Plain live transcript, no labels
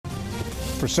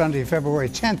For Sunday, February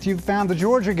 10th, you've found the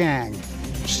Georgia gang.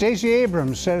 Stacey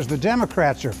Abrams says the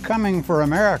Democrats are coming for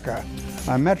America.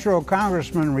 A Metro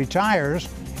congressman retires,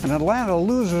 and Atlanta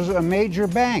loses a major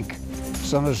bank.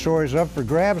 Some of the stories up for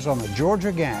grabs on the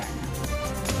Georgia gang.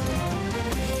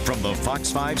 From the Fox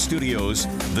 5 studios,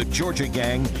 the Georgia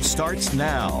gang starts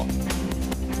now.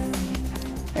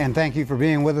 And thank you for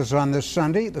being with us on this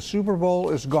Sunday. The Super Bowl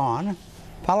is gone.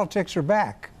 Politics are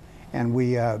back. And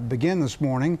we begin this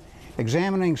morning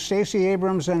examining Stacey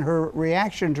Abrams and her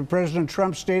reaction to President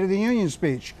Trump's State of the Union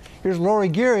speech. Here's Lori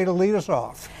Geary to lead us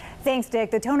off. Thanks, Dick.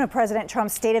 The tone of President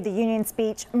Trump's State of the Union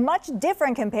speech, much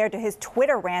different compared to his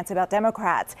Twitter rants about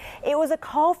Democrats. It was a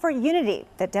call for unity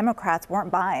that Democrats weren't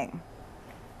buying.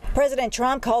 President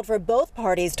Trump called for both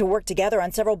parties to work together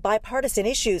on several bipartisan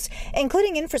issues,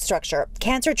 including infrastructure,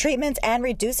 cancer treatments, and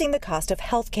reducing the cost of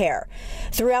health care.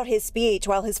 Throughout his speech,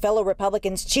 while his fellow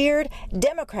Republicans cheered,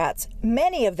 Democrats,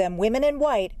 many of them women in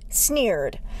white,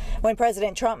 sneered. When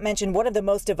President Trump mentioned one of the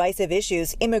most divisive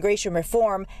issues, immigration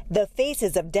reform, the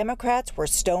faces of Democrats were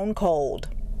stone cold.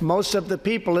 Most of the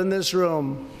people in this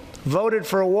room voted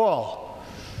for a wall,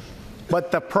 but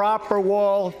the proper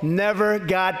wall never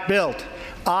got built.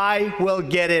 I will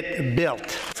get it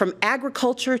built. From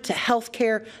agriculture to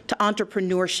healthcare to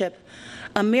entrepreneurship,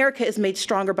 America is made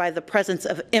stronger by the presence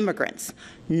of immigrants,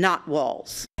 not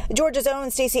walls. Georgia's own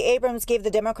Stacey Abrams gave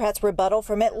the Democrats rebuttal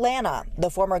from Atlanta.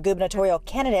 The former gubernatorial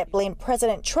candidate blamed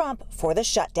President Trump for the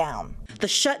shutdown. The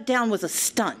shutdown was a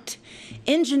stunt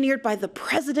engineered by the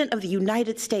President of the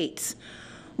United States,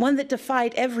 one that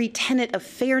defied every tenet of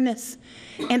fairness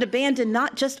and abandoned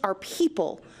not just our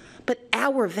people, but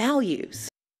our values.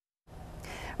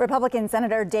 Republican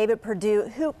Senator David Perdue,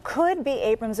 who could be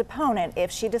Abrams' opponent if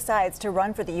she decides to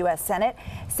run for the U.S. Senate,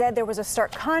 said there was a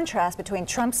stark contrast between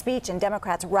Trump's speech and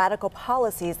Democrats' radical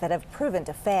policies that have proven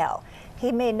to fail.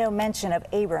 He made no mention of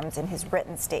Abrams in his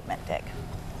written statement, Dick.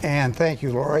 And thank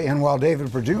you, Lori. And while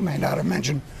David Perdue may not have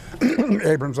mentioned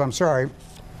Abrams,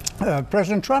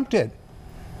 President Trump did.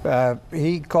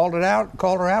 He called her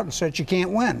out and said she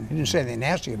can't win. He didn't say anything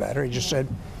nasty about her. He just said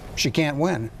she can't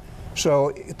win.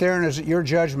 So, Theron, is it your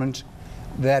judgment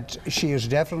that she is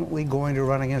definitely going to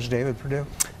run against David Perdue?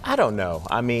 I don't know.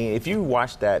 I mean, if you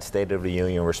watch that State of the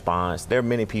Union response, there are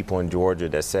many people in Georgia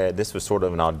that said this was sort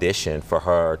of an audition for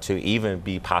her to even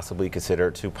be possibly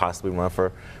considered to possibly run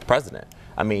for president.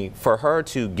 I mean, for her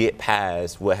to get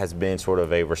past what has been sort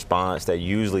of a response that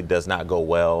usually does not go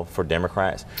well for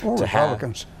Democrats. Or to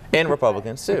Republicans. And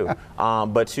Republicans too.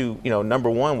 But to, number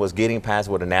one was getting past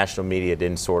what the national media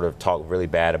didn't sort of talk really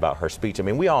bad about her speech. I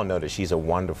mean, we all know that she's a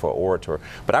wonderful orator,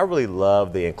 but I really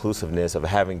love the inclusiveness of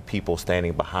having people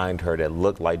standing behind her that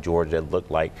look like Georgia, that look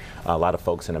like a lot of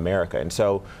folks in America. And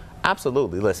so,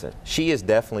 absolutely, listen, she is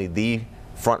definitely the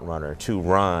front runner to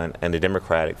run in the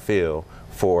Democratic field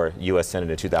for U.S. Senate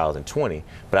in 2020.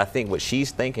 But I think what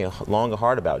she's thinking long and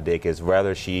hard about, Dick, is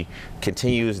whether she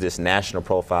continues this national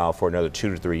profile for another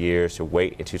 2 to 3 years to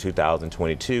wait into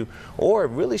 2022, or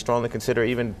really strongly consider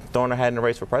even throwing her hat in the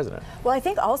race for president. Well, I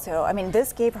think also, I mean,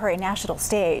 this gave her a national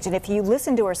stage. And if you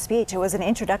listen to her speech, it was an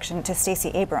introduction to Stacey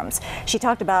Abrams. She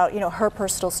talked about, her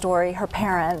personal story, her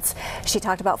parents. She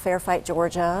talked about Fair Fight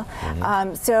Georgia.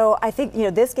 So I think,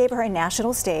 this gave her a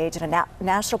national stage and a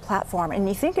national platform. And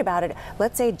you think about it,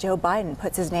 let's say Joe Biden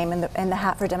puts his name in the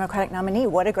hat for Democratic nominee.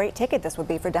 What a great ticket this would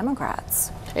be for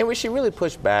Democrats. And we should really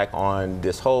push back on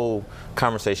this whole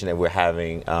conversation that we're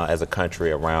having as a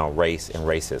country around race and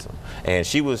racism. And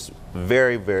she was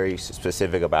very, very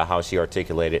specific about how she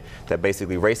articulated that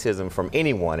basically racism from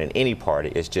anyone in any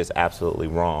party is just absolutely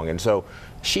wrong. And so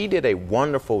she did a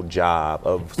wonderful job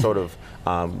of sort of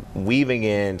weaving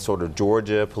in sort of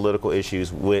Georgia political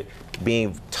issues with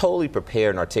being totally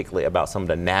prepared and articulate about some of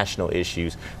the national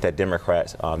issues that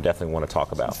Democrats definitely want to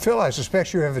talk about. Phil, I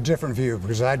suspect you have a different view,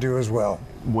 because I do as well.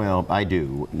 Well, I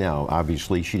do. Now,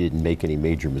 obviously, she didn't make any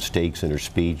major mistakes in her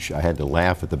speech. I had to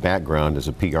laugh at the background as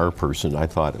a PR person. I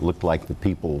thought it looked like the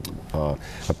people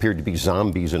appeared to be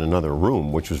zombies in another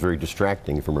room, which was very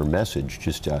distracting from her message.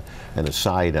 Just an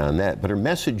aside on that. But her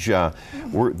message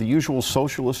were the usual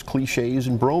socialist cliches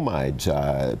and bromides,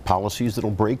 policies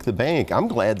that'll break the bank. I'm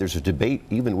glad there's a debate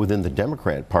even within the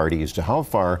Democrat Party as to how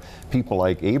far people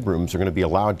like Abrams are going to be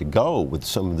allowed to go with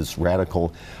some of this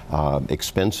radical,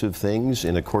 expensive things.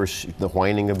 And of course, the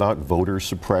whining about voter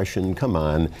suppression. Come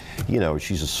on,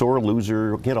 she's a sore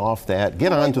loser. Get off that.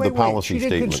 Get on to the policy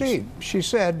statements. She did concede. She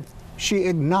said she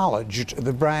acknowledged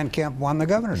that Brian Kemp won the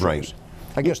governor's race.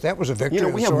 I guess that was a victory.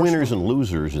 We have winners and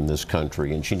losers in this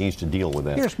country, and she needs to deal with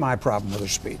that. Here's my problem with her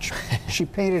speech. She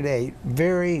painted a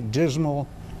very dismal,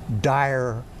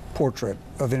 dire portrait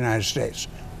of the United States.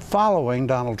 following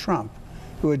Donald Trump,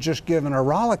 who had just given a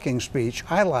rollicking speech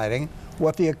highlighting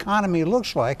what the economy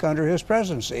looks like under his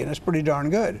presidency, and it's pretty darn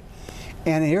good.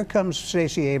 And here comes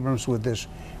Stacey Abrams with this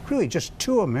really just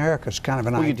two Americas kind of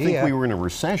an idea. You'd think we were in a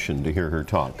recession to hear her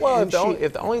talk. Well,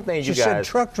 if the only thing you guys... She said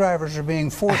truck drivers are being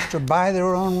forced to buy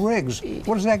their own rigs.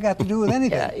 What does that got to do with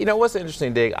anything? Yeah, you know what's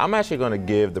interesting, Dick? I'm actually going to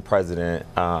give the president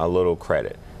a little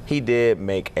credit. He did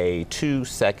make a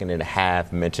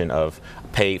 2.5-second mention of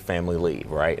paid family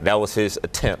leave, right? That was his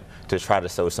attempt to try to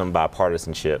show some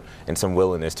bipartisanship and some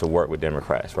willingness to work with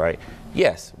Democrats, right?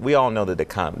 Yes, we all know that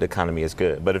the economy is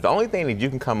good, but if the only thing that you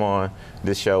can come on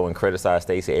this show and criticize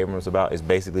Stacey Abrams about is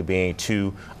basically being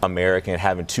too American,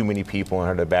 having too many people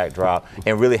in her backdrop,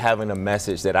 and really having a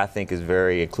message that I think is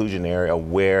very inclusionary of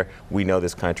where we know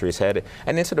this country is headed.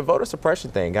 And then to the voter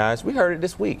suppression thing, guys, we heard it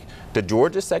this week. The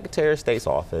Georgia Secretary of State's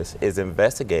office is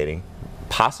investigating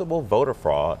possible voter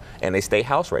fraud in a state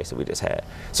house race that we just had.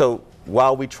 So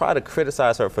while we try to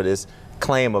criticize her for this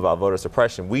claim about voter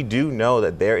suppression, we do know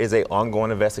that there is an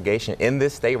ongoing investigation in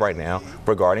this state right now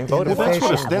regarding voter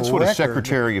fraud. That's what a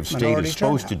Secretary of State is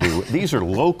supposed to do. These are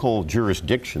local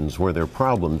jurisdictions where there are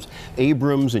problems.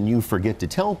 Abrams and you forget to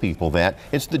tell people that.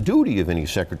 It's the duty of any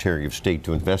Secretary of State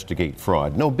to investigate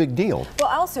fraud. No big deal. Well,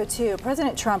 also, too,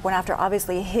 President Trump went after,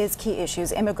 obviously, his key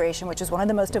issues, immigration, which is one of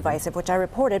the most divisive, which I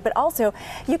reported, but also,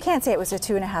 you can't say it was a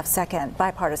 2.5-second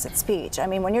bipartisan speech. I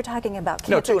mean, when you're talking about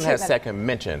cancer treatment... 2.5-second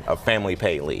mention of family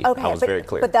paid leave. Okay, I was very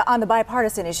clear. But on the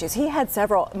bipartisan issues, he had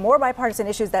several more bipartisan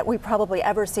issues that we've probably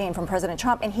ever seen from President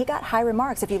Trump, and he got high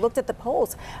remarks. If you looked at the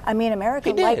polls, I mean, America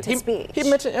liked his speech. He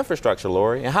mentioned infrastructure,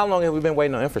 Lori, and how long have we been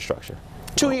waiting on infrastructure?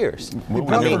 2 years. He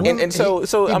brought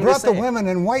the women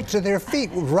in white to their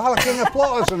feet with rollicking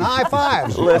applause and high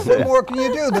fives. What more can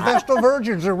you do? The Vestal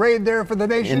Virgins are arrayed there for the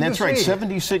nation to see. And that's right,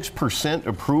 76%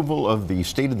 approval of the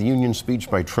State of the Union speech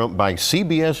by Trump by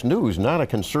CBS News, not a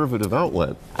conservative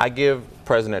outlet. I give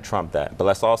President Trump that, but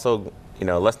let's also,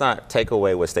 let's not take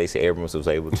away what Stacey Abrams was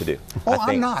able to do.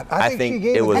 I'm not. I think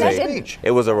she gave a speech.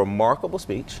 It was a remarkable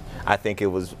speech. I think it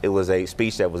was a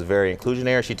speech that was very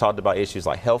inclusionary. She talked about issues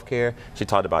like health care. She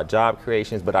talked about job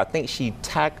creations, but I think she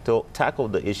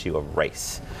tackled the issue of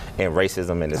race and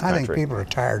racism in this country. I think people are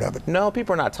tired of it. No,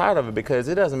 people are not tired of it because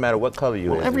it doesn't matter what color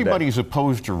you are. Everybody's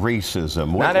opposed to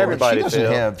racism. Not everybody.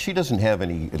 She doesn't have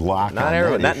any lock not on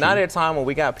every, that not at a time when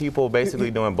we got people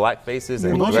basically doing black faces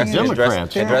and dressing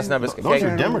up as Those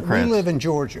are Democrats. We live in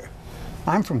Georgia.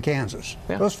 I'm from Kansas.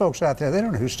 Yeah. Those folks out there, they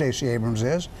don't know who Stacey Abrams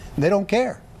is. They don't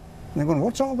care. They're going,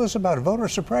 what's all this about voter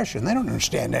suppression? They don't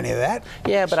understand any of that.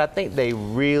 Yeah, but I think they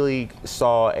really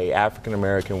saw a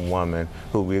African-American woman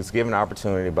who was given an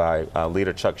opportunity by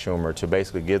leader Chuck Schumer to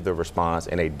basically give the response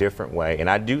in a different way. And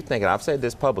I do think, and I've said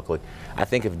this publicly, I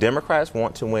think if Democrats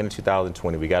want to win in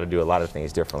 2020, we got to do a lot of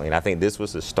things differently. And I think this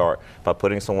was the start by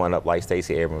putting someone up like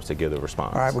Stacey Abrams to give the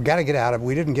response. All right, we got to get out of it.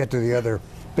 We didn't get to the other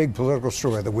big political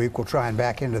story of the week. We'll try and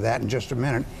back into that in just a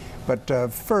minute. But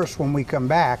first, when we come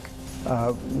back,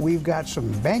 we've got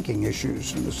some banking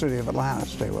issues in the city of Atlanta.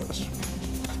 Stay with us.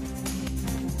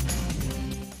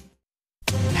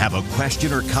 Have a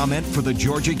question or comment for the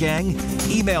Georgia Gang?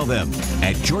 Email them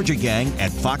at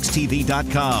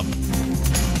georgiagang@foxtv.com.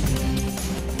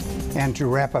 And to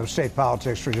wrap up state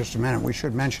politics for just a minute, we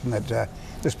should mention that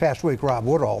this past week, Rob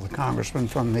Woodall, the congressman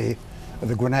from the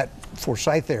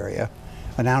Gwinnett-Forsyth area,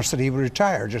 announced that he would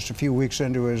retire just a few weeks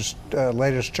into his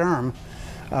latest term.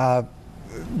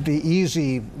 The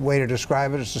easy way to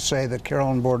describe it is to say that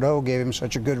Carolyn Bordeaux gave him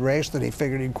such a good race that he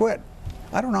figured he'd quit.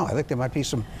 I don't know. I think there might be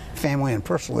some family and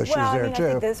personal issues there, too.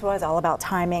 I think this was all about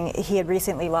timing. He had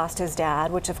recently lost his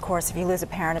dad, which, of course, if you lose a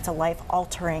parent, it's a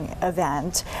life-altering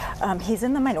event. He's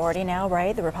in the minority now,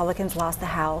 right? The Republicans lost the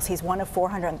House. He's one of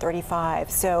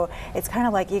 435. So it's kind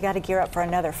of like you got to gear up for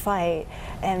another fight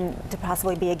and to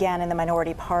possibly be again in the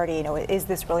minority party. Is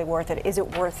this really worth it? Is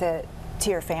it worth it to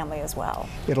your family as well?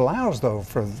 It allows, though,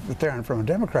 from a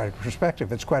Democratic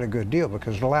perspective, it's quite a good deal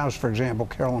because it allows, for example,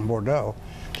 Carolyn Bordeaux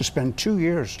to spend 2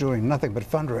 years doing nothing but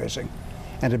fundraising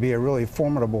and to be a really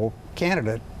formidable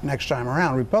candidate next time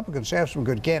around. Republicans have some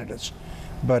good candidates,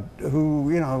 but who,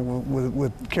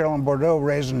 with Carolyn Bordeaux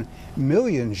raising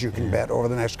millions, you can bet, over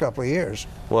the next couple of years.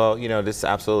 Well, this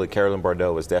absolutely, Carolyn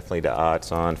Bordeaux was definitely the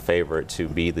odds-on favorite to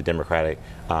be the Democratic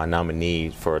nominee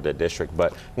for the district.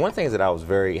 But one of the things that I was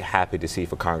very happy to see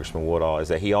for Congressman Woodall is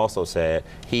that he also said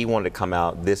he wanted to come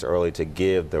out this early to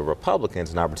give the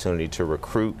Republicans an opportunity to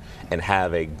recruit and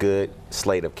have a good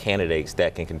slate of candidates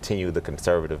that can continue the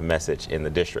conservative message in the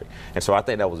district. And so I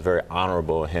think that was very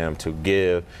honorable of him to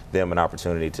give them an opportunity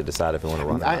opportunity to decide if they want to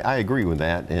run. I agree with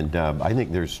that, and I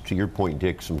think there's, to your point,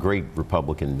 Dick, some great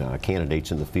Republican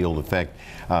candidates in the field. In fact,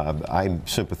 I'm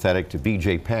sympathetic to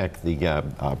B.J. Peck, the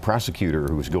prosecutor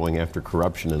who was going after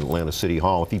corruption in Atlanta City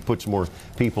Hall. If he puts more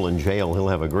people in jail, he'll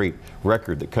have a great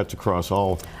record that cuts across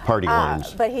all party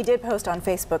lines. But he did post on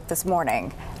Facebook this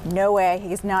morning, no way,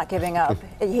 he's not giving up.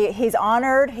 He's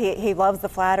honored, he loves the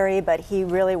flattery, but he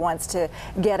really wants to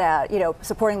get at,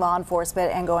 supporting law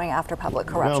enforcement and going after public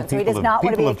corruption. Well, so he does not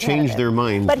want to be a people have changed their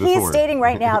minds But before. he's stating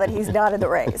right now that he's not in the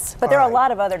race. But there are a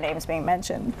lot of other names being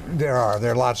mentioned. There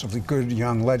are lots of good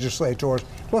young legislators.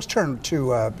 Let's turn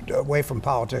away from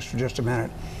politics for just a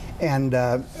minute. And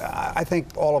I think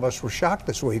all of us were shocked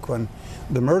this week when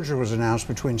the merger was announced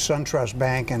between SunTrust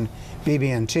Bank and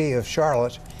BB&T of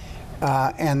Charlotte,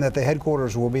 and that the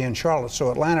headquarters will be in Charlotte.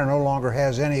 So Atlanta no longer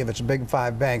has any of its big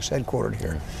 5 banks headquartered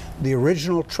here. The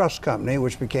original trust company,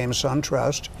 which became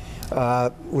SunTrust,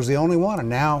 was the only one, and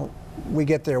now we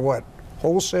get their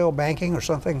wholesale banking or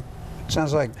something?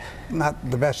 Sounds like not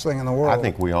the best thing in the world. I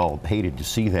think we all hated to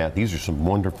see that. These are some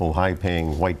wonderful,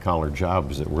 high-paying, white-collar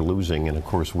jobs that we're losing, and of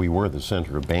course we were the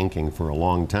center of banking for a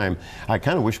long time. I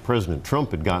kind of wish President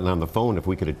Trump had gotten on the phone, if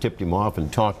we could have tipped him off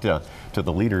and talked to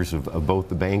the leaders of both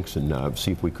the banks and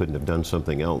see if we couldn't have done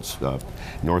something else.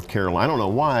 North Carolina, I don't know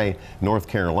why North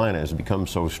Carolina has become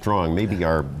so strong. Maybe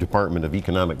our Department of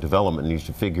Economic Development needs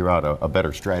to figure out a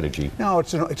better strategy. No,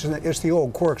 it's the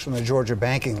old quirks in the Georgia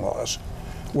banking laws,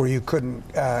 where you couldn't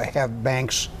have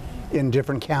banks in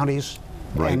different counties.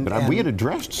 Right, but we had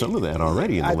addressed some of that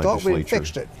already in the legislature. I thought we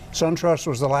fixed it. SunTrust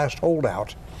was the last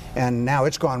holdout, and now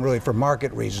it's gone really for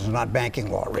market reasons, not banking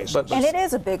law reasons. And it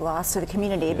is a big loss to the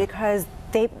community because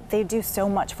they do so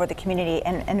much for the community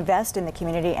and invest in the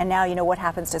community. And now, what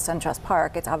happens to SunTrust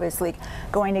Park? It's obviously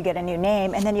going to get a new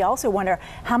name. And then you also wonder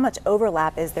how much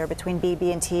overlap is there between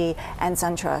BB&T and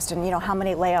SunTrust, and how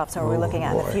many layoffs are we looking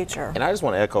at in the future? And I just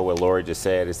want to echo what Lori just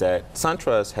said, is that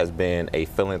SunTrust has been a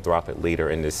philanthropic leader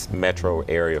in this metro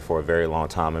area for a very long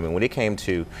time. I mean, when it came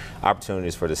to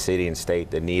opportunities for the city and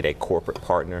state that need a corporate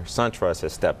partner, SunTrust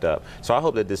has stepped up. So I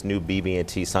hope that this new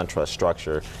BB&T SunTrust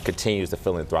structure continues the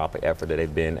philanthropic effort that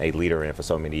they've been a leader in for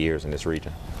so many years in this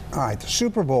region. All right, the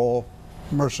Super Bowl,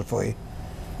 mercifully,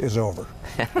 is over.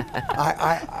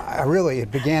 I really, it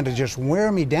began to just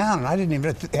wear me down, and I didn't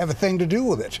even have a thing to do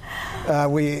with it.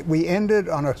 We ended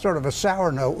on a sort of a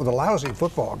sour note with a lousy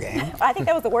football game. I think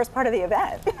that was the worst part of the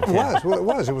event. It was. Well, it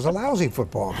was. It was a lousy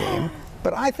football game.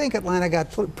 But I think Atlanta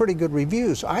got pretty good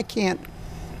reviews. I can't,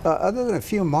 other than a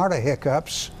few MARTA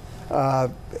hiccups,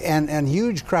 and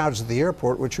huge crowds at the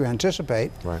airport, which you anticipate,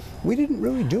 right, we didn't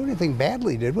really do anything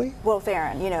badly, did we? Well,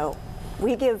 Theron,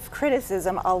 we give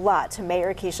criticism a lot to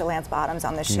Mayor Keisha Lance Bottoms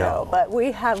on the show, but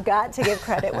we have got to give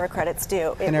credit where credit's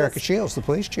due. And Erica Shields, the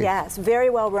police chief. Yes, very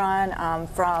well run,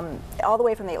 from all the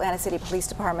way from the Atlanta City Police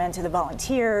Department to the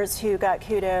volunteers who got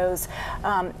kudos.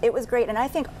 It was great, and I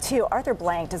think too Arthur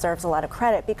Blank deserves a lot of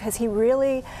credit because he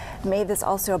really made this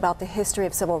also about the history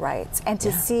of civil rights, and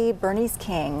to see Bernice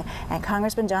King and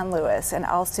Congressman John Lewis and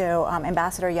also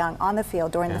Ambassador Young on the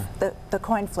field during the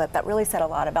coin flip, that really said a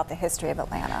lot about the history of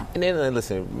Atlanta. And then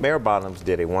listen, Mayor Bottoms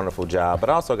did a wonderful job, but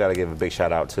I also got to give a big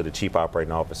shout out to the Chief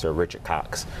Operating Officer, Richard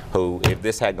Cox, who, if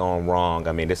this had gone wrong,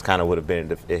 I mean, this kind of would have been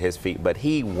at his feet, but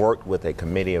he worked with a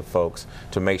committee of folks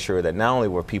to make sure that not only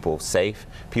were people safe,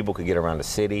 people could get around the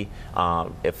city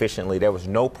efficiently. There was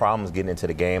no problems getting into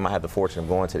the game. I had the fortune of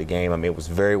going to the game. I mean, it was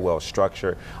very well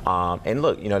structured. And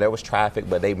look, there was traffic,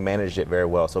 but they managed it very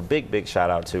well. So big shout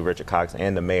out to Richard Cox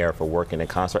and the mayor for working in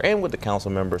concert and with the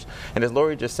council members. And as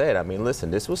Lori just said, I mean,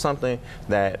 listen, this was something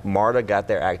that MARTA got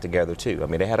their act together too. I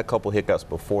mean, they had a couple hiccups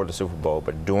before the Super Bowl,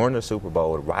 but during the Super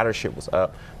Bowl, the ridership was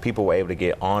up. People were able to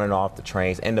get on and off the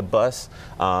trains, and the bus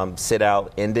sit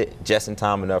out ended just in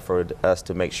time enough for us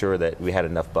to make sure that we had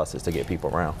enough buses to get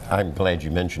people around. I'm glad you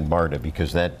mentioned MARTA,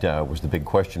 because that was the big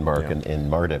question mark, and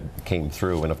MARTA came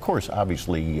through. And of course,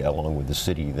 obviously, along with the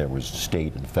city, there was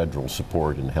state and federal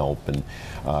support and help, and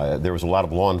there was a lot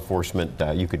of law enforcement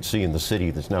you could see in the city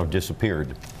that's now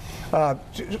disappeared.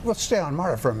 Let's stay on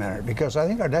MARTA for a minute, because I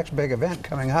think our next big event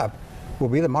coming up will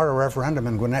be the MARTA referendum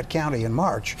in Gwinnett County in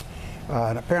March.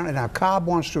 And apparently now Cobb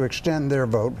wants to extend their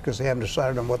vote because they haven't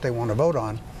decided on what they want to vote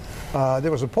on.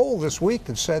 There was a poll this week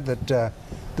that said that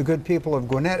the good people of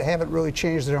Gwinnett haven't really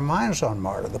changed their minds on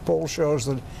MARTA. The poll shows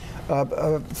that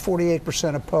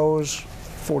 48% oppose,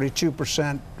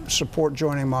 42% support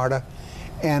joining MARTA.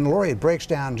 And Lori, it breaks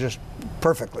down just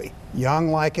perfectly. Young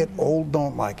like it, old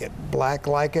don't like it, black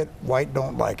like it, white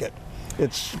don't like it.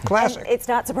 It's classic. And it's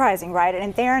not surprising, right?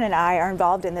 And Theron and I are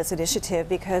involved in this initiative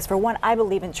because, for one, I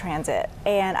believe in transit.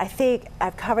 And I think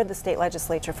I've covered the state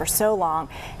legislature for so long,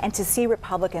 and to see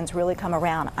Republicans really come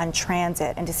around on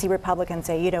transit and to see Republicans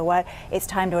say, you know what, it's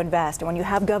time to invest. And when you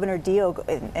have Governor Deal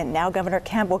and now Governor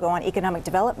Kemp will go on economic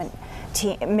development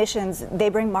missions, they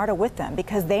bring MARTA with them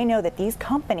because they know that these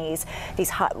companies,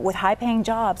 with high-paying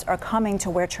jobs, are coming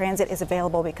to where transit is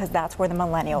available because that's where the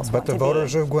millennials But the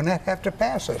voters of Gwinnett have to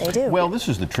pass it. They do. Well, this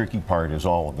is the tricky part, as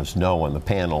all of us know on the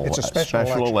panel. It's a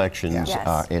special elections.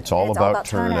 Yes. It's all about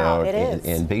turnout. It is.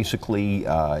 And basically,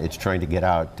 it's trying to get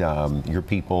out your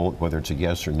people, whether it's a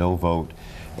yes or no vote.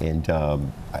 And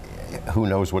who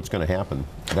knows what's going to happen.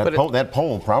 That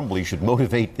poll probably should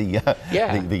motivate the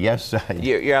yes side.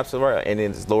 You're absolutely right. And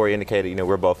as Lori indicated,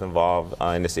 we're both involved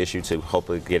in this issue to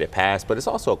hopefully get it passed, but it's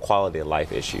also a quality of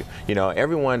life issue.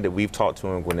 Everyone that we've talked to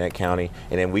in Gwinnett County,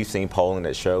 and then we've seen polling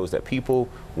that shows that people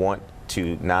want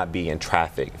to not be in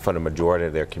traffic for the majority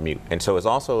of their commute. And so it's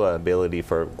also an ability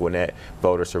for Gwinnett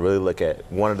voters to really look at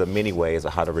one of the many ways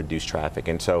of how to reduce traffic.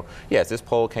 And so, yes, this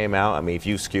poll came out. I mean, if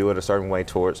you skew it a certain way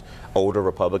towards older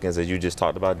Republicans, as you just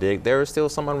talked about, Dick, there is still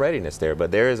some unreadiness there.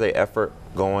 But there is an effort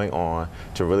going on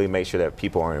to really make sure that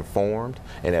people are informed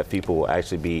and that people will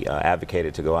actually be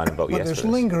advocated to go out and vote yes for this. There's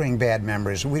lingering bad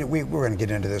memories. We're going to get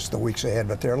into this the weeks ahead,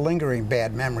 but there are lingering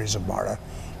bad memories of MARTA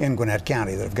in Gwinnett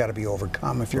County that have got to be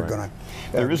overcome if you're going to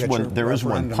there is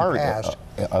one part that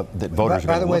voters are going to look at.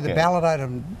 By the way, the ballot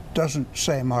item doesn't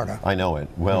say MARTA. I know it.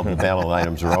 Well, the ballot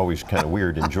items are always kind of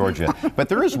weird in Georgia. But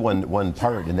there is one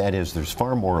part, and that is there's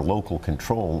far more local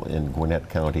control in Gwinnett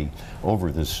County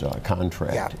over this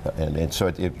contract. Yeah. And so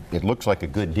it looks like a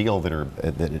good deal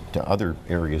that other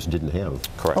areas didn't have.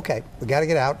 Correct. Okay, we got to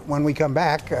get out. When we come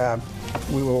back,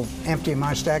 we will empty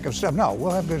my stack of stuff. No, we'll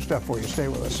have good stuff for you. Stay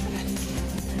with us.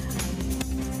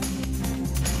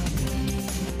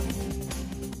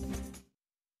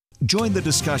 Join the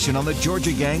discussion on the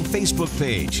Georgia Gang Facebook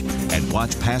page and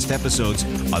watch past episodes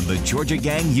on the Georgia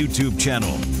Gang YouTube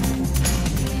channel.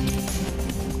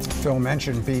 Phil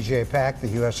mentioned B.J. Pack, the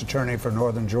U.S. Attorney for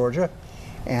Northern Georgia,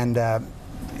 and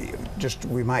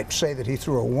we might say that he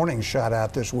threw a warning shot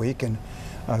out this week in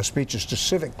speeches to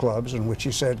civic clubs in which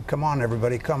he said, come on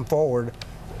everybody, come forward,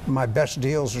 my best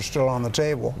deals are still on the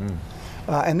table.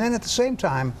 And then at the same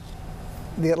time,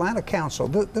 the Atlanta Council,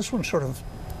 this one sort of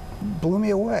blew me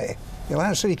away. The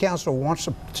Atlanta City Council wants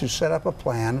to set up a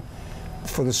plan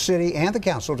for the city and the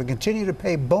council to continue to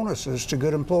pay bonuses to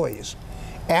good employees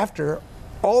after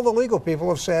all the legal people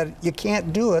have said you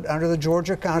can't do it under the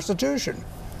Georgia Constitution.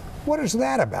 What is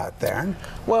that about, Theron?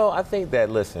 Well, I think that,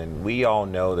 listen, we all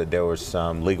know that there were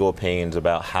some legal opinions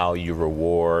about how you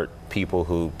reward people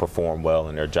who perform well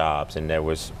in their jobs, and there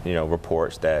was,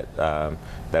 reports that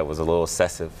that was a little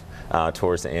excessive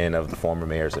towards the end of the former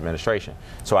mayor's administration.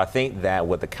 So I think that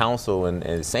what the council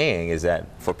is saying is that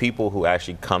for people who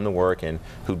actually come to work and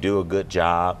who do a good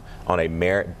job on a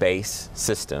merit-based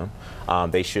system,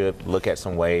 they should look at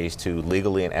some ways to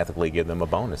legally and ethically give them a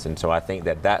bonus. And so I think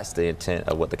that that's the intent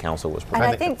of what the council was proposing.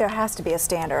 And I think there has to be a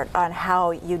standard on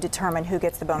how you determine who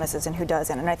gets the bonuses and who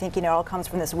doesn't. And I think, it all comes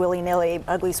from this willy-nilly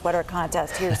ugly sweater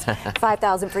contest. Here's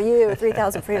 5,000 for you,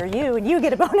 3,000 for you, and you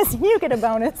get a bonus, and you get a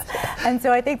bonus. And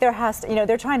so I think there has to,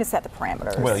 they're trying to set the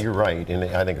parameters. Well, you're right. And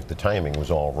I think the timing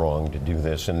was all wrong to do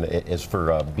this. And as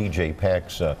for B.J.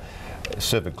 Pack's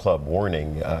Civic Club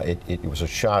warning, it was a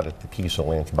shot at the Keisha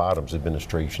Lance Bottoms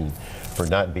administration for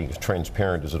not being as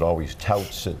transparent as it always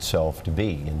touts itself to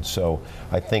be. And so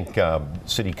I think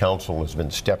City Council has been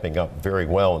stepping up very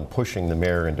well and pushing the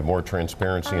mayor into more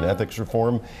transparency and ethics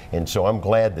reform. And so I'm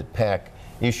glad that Pack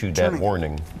issued that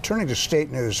warning. Turning to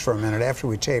state news for a minute, after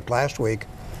we taped last week,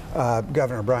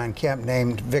 Governor Brian Kemp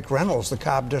named Vic Reynolds the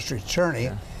Cobb District Attorney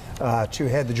to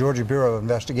head the Georgia Bureau of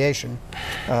Investigation.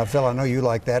 Phil, I know you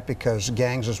like that because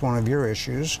gangs is one of your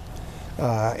issues,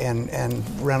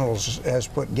 and Reynolds has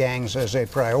put gangs as a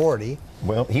priority.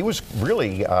 Well, he was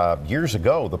really, years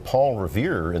ago, the Paul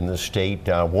Revere in the state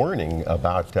warning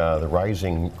about the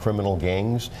rising criminal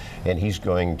gangs, and he's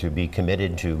going to be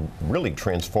committed to really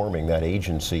transforming that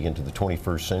agency into the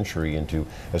 21st century, into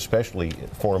especially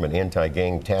form an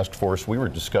anti-gang task force. We were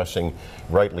discussing,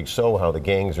 rightly so, how the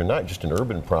gangs are not just an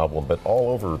urban problem, but all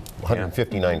over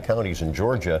 159 counties in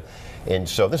Georgia, and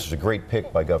so this is a great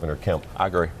pick by Governor Kemp. I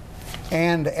agree.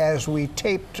 And as we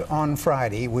taped on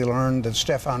Friday, we learned that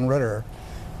Stefan Ritter,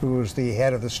 who is the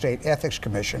head of the State Ethics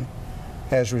Commission,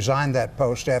 has resigned that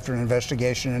post after an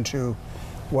investigation into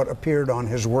what appeared on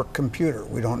his work computer.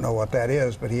 We don't know what that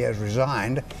is, but he has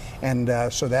resigned. And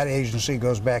so that agency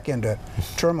goes back into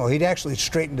turmoil. He'd actually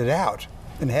straightened it out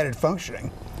and had it functioning.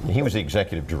 He was the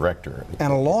executive director.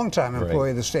 And a longtime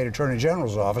employee of the state attorney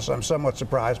general's office. I'm somewhat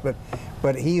surprised,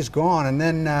 but he's gone. And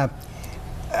then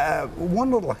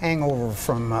one little hangover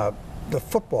from the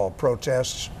football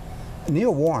protests.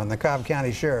 Neil Warren, the Cobb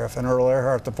County sheriff, and Earl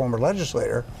Earhart, the former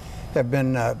legislator, have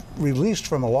been released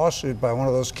from a lawsuit by one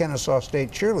of those Kennesaw State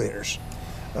cheerleaders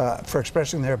for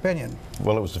expressing their opinion.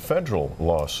 Well, it was a federal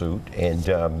lawsuit, and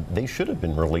they should have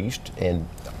been released, and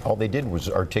all they did was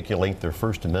articulate their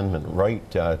First Amendment right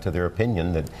to their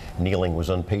opinion that kneeling was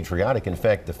unpatriotic. In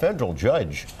fact, the federal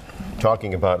judge,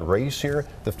 talking about race here,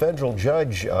 the federal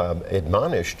judge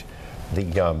admonished the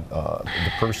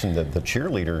person, the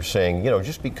cheerleader, saying, you know,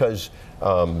 just because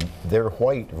they're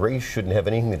white, race shouldn't have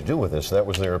anything to do with this. That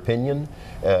was their opinion.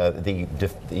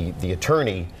 The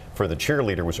attorney for the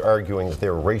cheerleader was arguing that they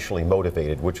were racially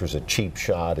motivated, which was a cheap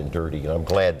shot and dirty. And I'm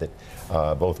glad that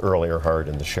both Earl Earhart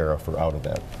and the sheriff are out of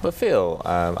that. But Phil,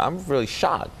 I'm really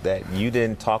shocked that you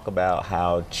didn't talk about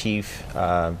how Chief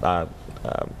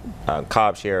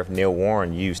Cobb Sheriff Neil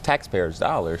Warren used taxpayers'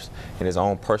 dollars in his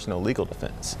own personal legal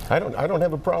defense. I don't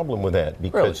have a problem with that,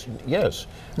 because really? Yes,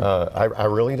 I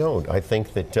really don't. I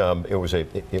think that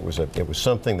it was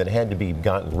something that had to be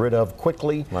gotten rid of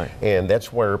quickly, right. And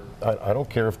that's where I don't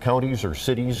care if counties or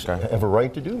cities have a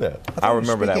right to do that. I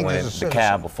remember that when the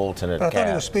cab of Fulton and I thought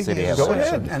he was speaking as a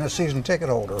citizen and a season ticket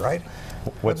holder, right?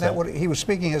 What's that? He was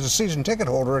speaking as a season ticket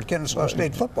holder at Kennesaw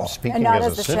State football. Speaking and not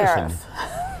as the a citizen. sheriff.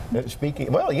 Speaking,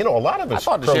 well, you know, a lot of us I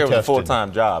thought the sheriff was a protested.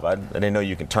 full-time job. I didn't know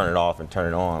you can turn it off and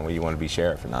turn it on when you want to be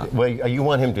sheriff or not. Well, you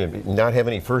want him to not have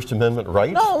any First Amendment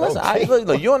rights? No, listen, Okay.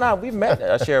 look, you and I, we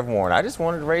met Sheriff Warren. I just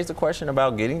wanted to raise the question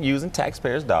about using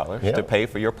taxpayers' dollars to pay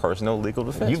for your personal legal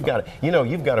defense. You've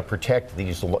got to protect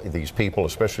these people,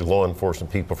 especially law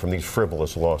enforcement people, from these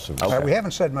frivolous lawsuits. Okay. We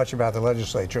haven't said much about the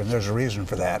legislature, and there's a reason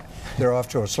for that. They're off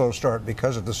to a slow start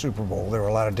because of the Super Bowl. There were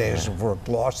a lot of days of work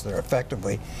lost there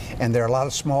effectively, and there are a lot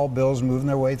of small bills moving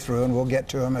their way through, and we'll get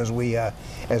to them as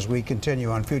we continue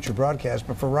on future broadcasts.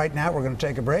 But for right now, we're going to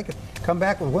take a break and come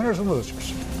back with winners and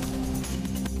losers.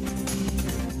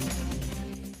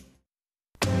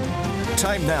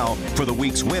 Time now for the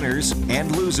week's winners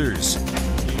and losers.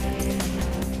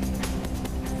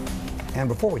 And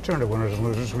before we turn to winners and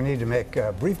losers, we need to make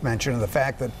a brief mention of the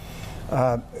fact that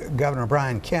Governor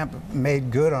Brian Kemp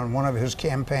made good on one of his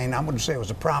campaign, I wouldn't say it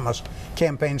was a promise,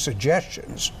 campaign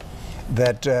suggestions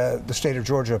that the state of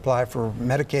Georgia apply for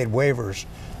Medicaid waivers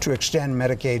to extend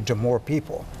Medicaid to more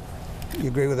people. You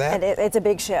agree with that? It's a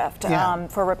big shift Yeah.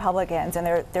 for Republicans,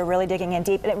 and they're really digging in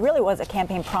deep. And it really was a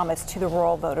campaign promise to the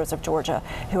rural voters of Georgia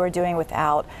who are doing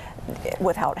without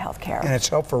health care. And it's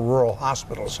helped for rural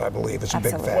hospitals, I believe. It's a big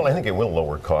Absolutely. factor. Well, I think it will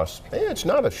lower costs. It's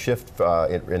not a shift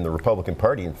in the Republican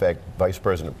Party. In fact, Vice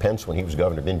President Pence, when he was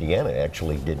governor of Indiana,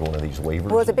 actually did one of these waivers.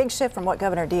 Well, it's a big shift from what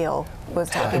Governor Deal was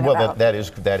talking Well, about. that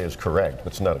is correct.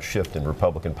 It's not a shift in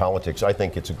Republican politics. I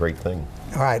think it's a great thing.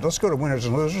 All right, let's go to winners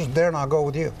and losers. Darren, I'll go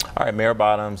with you. All right, Mayor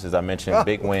Bottoms, as I mentioned,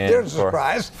 big win there's a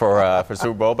surprise. for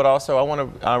Super Bowl. But also, I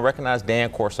want to recognize Dan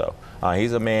Corso.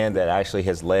 He's a man that actually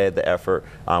has led the effort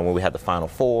when we had the Final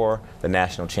Four, the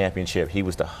national championship. He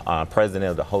was the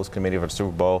president of the host committee for the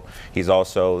Super Bowl. He's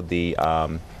also the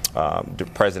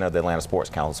president of the Atlanta Sports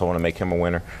Council, so I want to make him a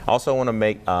winner. I also want to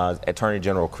make Attorney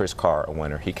General Chris Carr a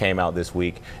winner. He came out this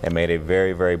week and made a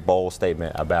very, very bold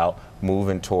statement about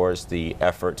moving towards the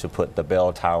effort to put the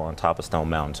bell tower on top of Stone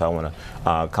Mountain. So I want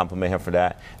to compliment him for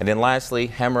that. And then lastly,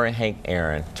 Hammer and Hank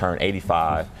Aaron turned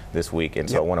 85 this week, and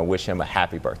so I want to wish him a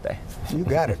happy birthday. You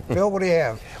got it. Phil, what do you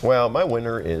have? Well, my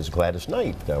winner is Gladys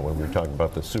Knight. When we were talking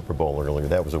about the Super Bowl earlier,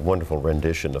 that was a wonderful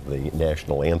rendition of the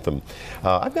national anthem.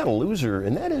 I've got a loser,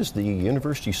 and that is the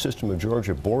University System of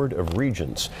Georgia Board of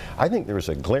Regents. I think there's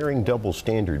a glaring double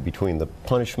standard between the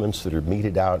punishments that are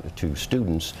meted out to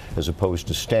students as opposed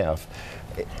to staff.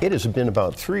 It has been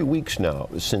about 3 weeks now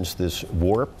since this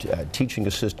warped teaching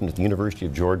assistant at the University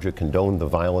of Georgia condoned the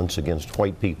violence against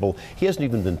white people. He hasn't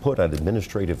even been put on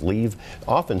administrative leave.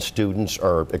 Often students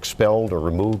are expelled or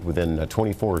removed within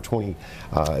 24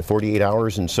 or 48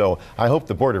 hours. And so I hope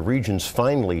the Board of Regents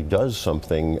finally does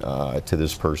something to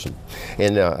this person.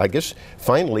 And I guess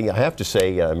finally, I have to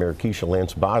say Mayor Keisha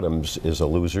Lance Bottoms is a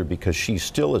loser because she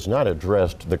still has not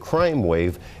addressed the crime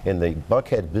wave in the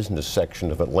Buckhead business section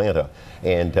of Atlanta.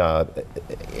 And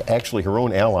actually, her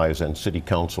own allies and city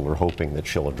council are hoping that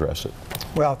she'll address it.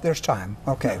 Well, there's time.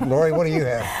 Okay, Lori, what do you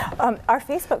have? Our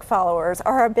Facebook followers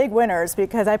are our big winners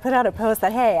because I put out a post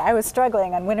that, hey, I was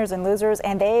struggling on winners and losers,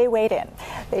 and they weighed in.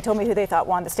 They told me who they thought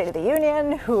won the State of the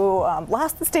Union, who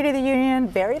lost the State of the Union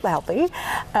very loudly.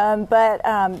 But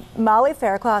Molly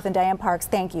Faircloth and Diane Parks,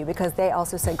 thank you, because they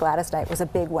also said Gladys Knight was a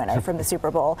big winner from the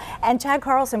Super Bowl. And Chad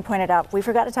Carlson pointed out, we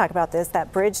forgot to talk about this,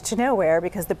 that bridge to nowhere,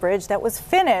 because the bridge that was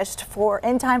finished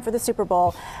in time for the Super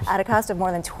Bowl at a cost of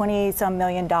more than $20-some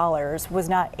million was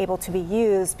not able to be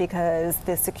used because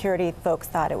the security folks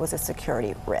thought it was a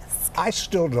security risk. I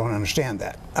still don't understand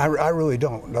that. I really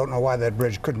don't know why that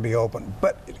bridge couldn't be opened.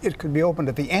 But it could be opened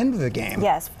at the end of the game.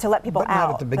 Yes, to let people but out,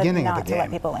 not at the beginning but not of the game. to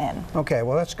let people in. Okay,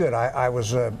 well that's good. I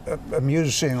was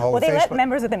amused seeing all the Well, they let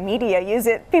members of the media use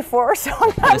it before, so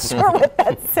I'm not sure what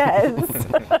that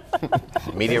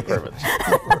says. Media privilege.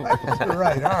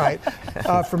 Right, all right.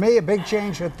 For me, a big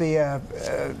change at that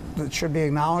should be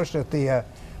acknowledged at the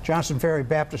Johnson Ferry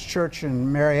Baptist Church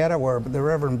in Marietta, where the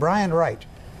Reverend Brian Wright,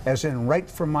 as in right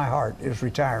from my heart, is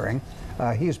retiring.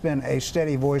 He's been a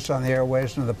steady voice on the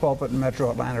airways and the pulpit in Metro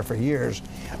Atlanta for years.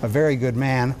 A very good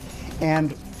man.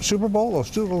 And Super Bowl, those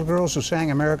two little girls who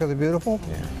sang America the Beautiful,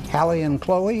 Hallie and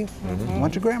Chloe,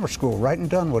 went to grammar school right in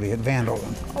Dunwoody at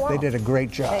Vanderland. Oh, wow. They did a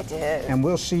great job. They did. And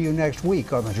we'll see you next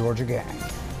week on the Georgia Gang.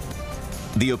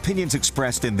 The opinions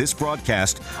expressed in this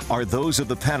broadcast are those of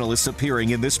the panelists appearing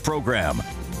in this program.